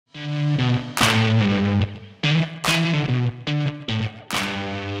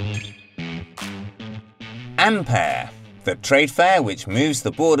AMPER, the trade fair which moves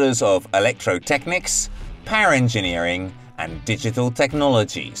the borders of electrotechnics, power engineering and digital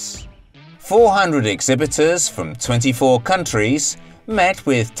technologies. 400 exhibitors from 24 countries met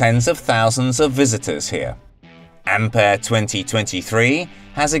with tens of thousands of visitors here. AMPER 2023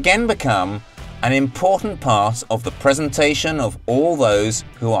 has again become an important part of the presentation of all those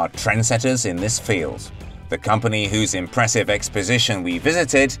who are trendsetters in this field. The company whose impressive exposition we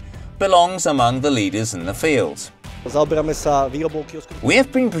visited belongs among the leaders in the field. We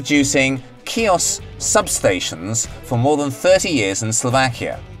have been producing kiosk substations for more than 30 years in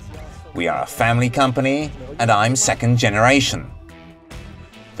Slovakia. We are a family company and I'm second generation.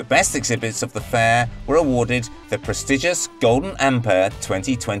 The best exhibits of the fair were awarded the prestigious Golden AMPER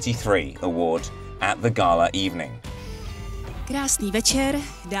 2023 award at the gala evening. Krásný večer,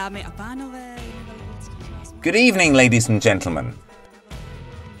 dámy a pánové. Good evening, ladies and gentlemen.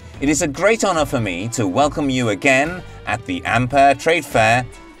 It is a great honor for me to welcome you again at the AMPER Trade Fair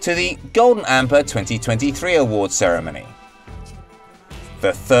to the Golden AMPER 2023 award ceremony.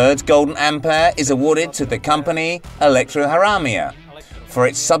 The third Golden AMPER is awarded to the company HARAMIA for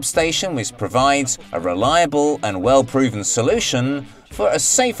its substation which provides a reliable and well-proven solution for a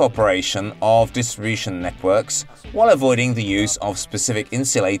safe operation of distribution networks while avoiding the use of specific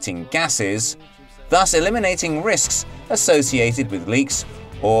insulating gases, thus eliminating risks associated with leaks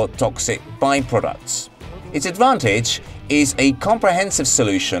or toxic byproducts. Its advantage is a comprehensive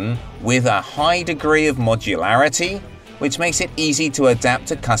solution with a high degree of modularity, which makes it easy to adapt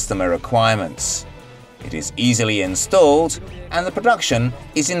to customer requirements. It is easily installed and the production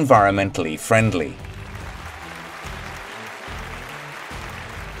is environmentally friendly.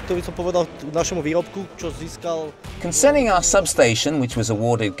 Concerning our substation, which was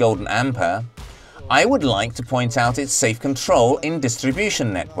awarded Golden AMPER, I would like to point out its safe control in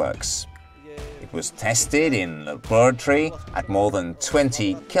distribution networks. It was tested in laboratory at more than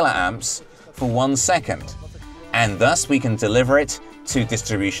 20 kiloamps for 1 second, and thus we can deliver it to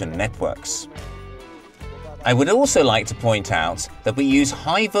distribution networks. I would also like to point out that we use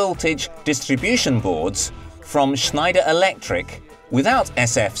high-voltage distribution boards from Schneider Electric without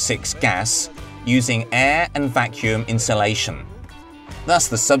SF6 gas, using air and vacuum insulation. Thus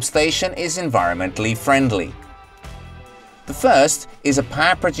the substation is environmentally friendly. The first is a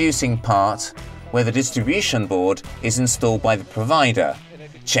power-producing part where the distribution board is installed by the provider,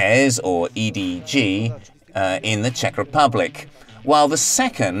 ČEZ or EDG in the Czech Republic, while the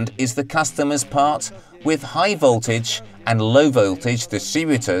second is the customer's part with high voltage and low voltage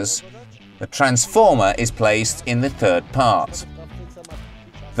distributors. The transformer is placed in the third part.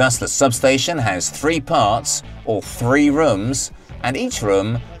 Thus the substation has 3 parts or 3 rooms, and each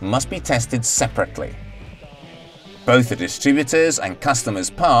room must be tested separately. Both the distributors and customer's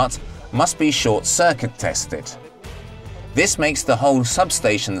part must be short-circuit tested. This makes the whole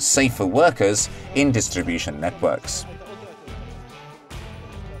substation safe for workers in distribution networks.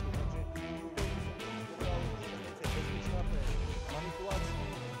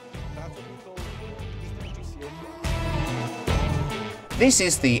 This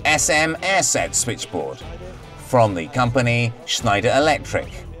is the SM AirSet switchboard from the company Schneider Electric,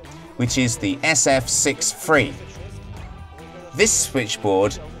 which is the SF6 free. This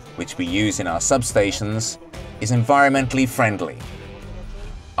switchboard, which we use in our substations, is environmentally friendly.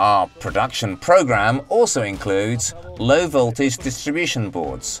 Our production program also includes low voltage distribution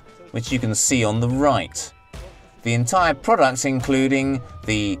boards, which you can see on the right. The entire product, including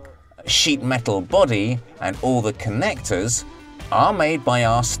the sheet metal body and all the connectors, are made by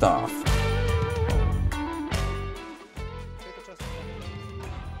our staff.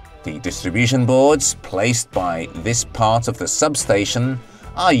 The distribution boards placed by this part of the substation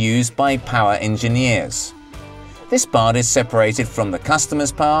are used by power engineers. This part is separated from the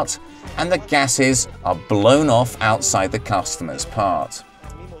customer's part and the gases are blown off outside the customer's part.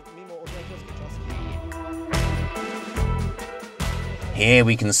 Here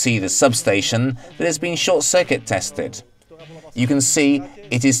we can see the substation that has been short-circuit tested. You can see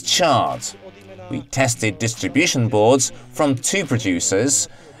it is charred. We tested distribution boards from 2 producers,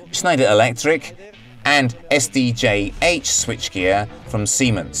 Schneider Electric and SDJH switchgear from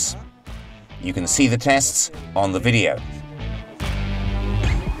Siemens. You can see the tests on the video.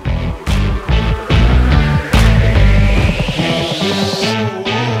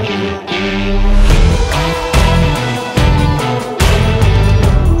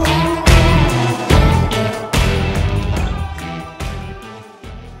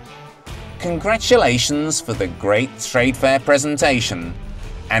 Congratulations for the great trade fair presentation,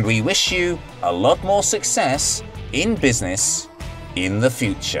 and we wish you a lot more success in business in the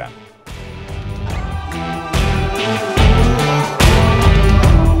future.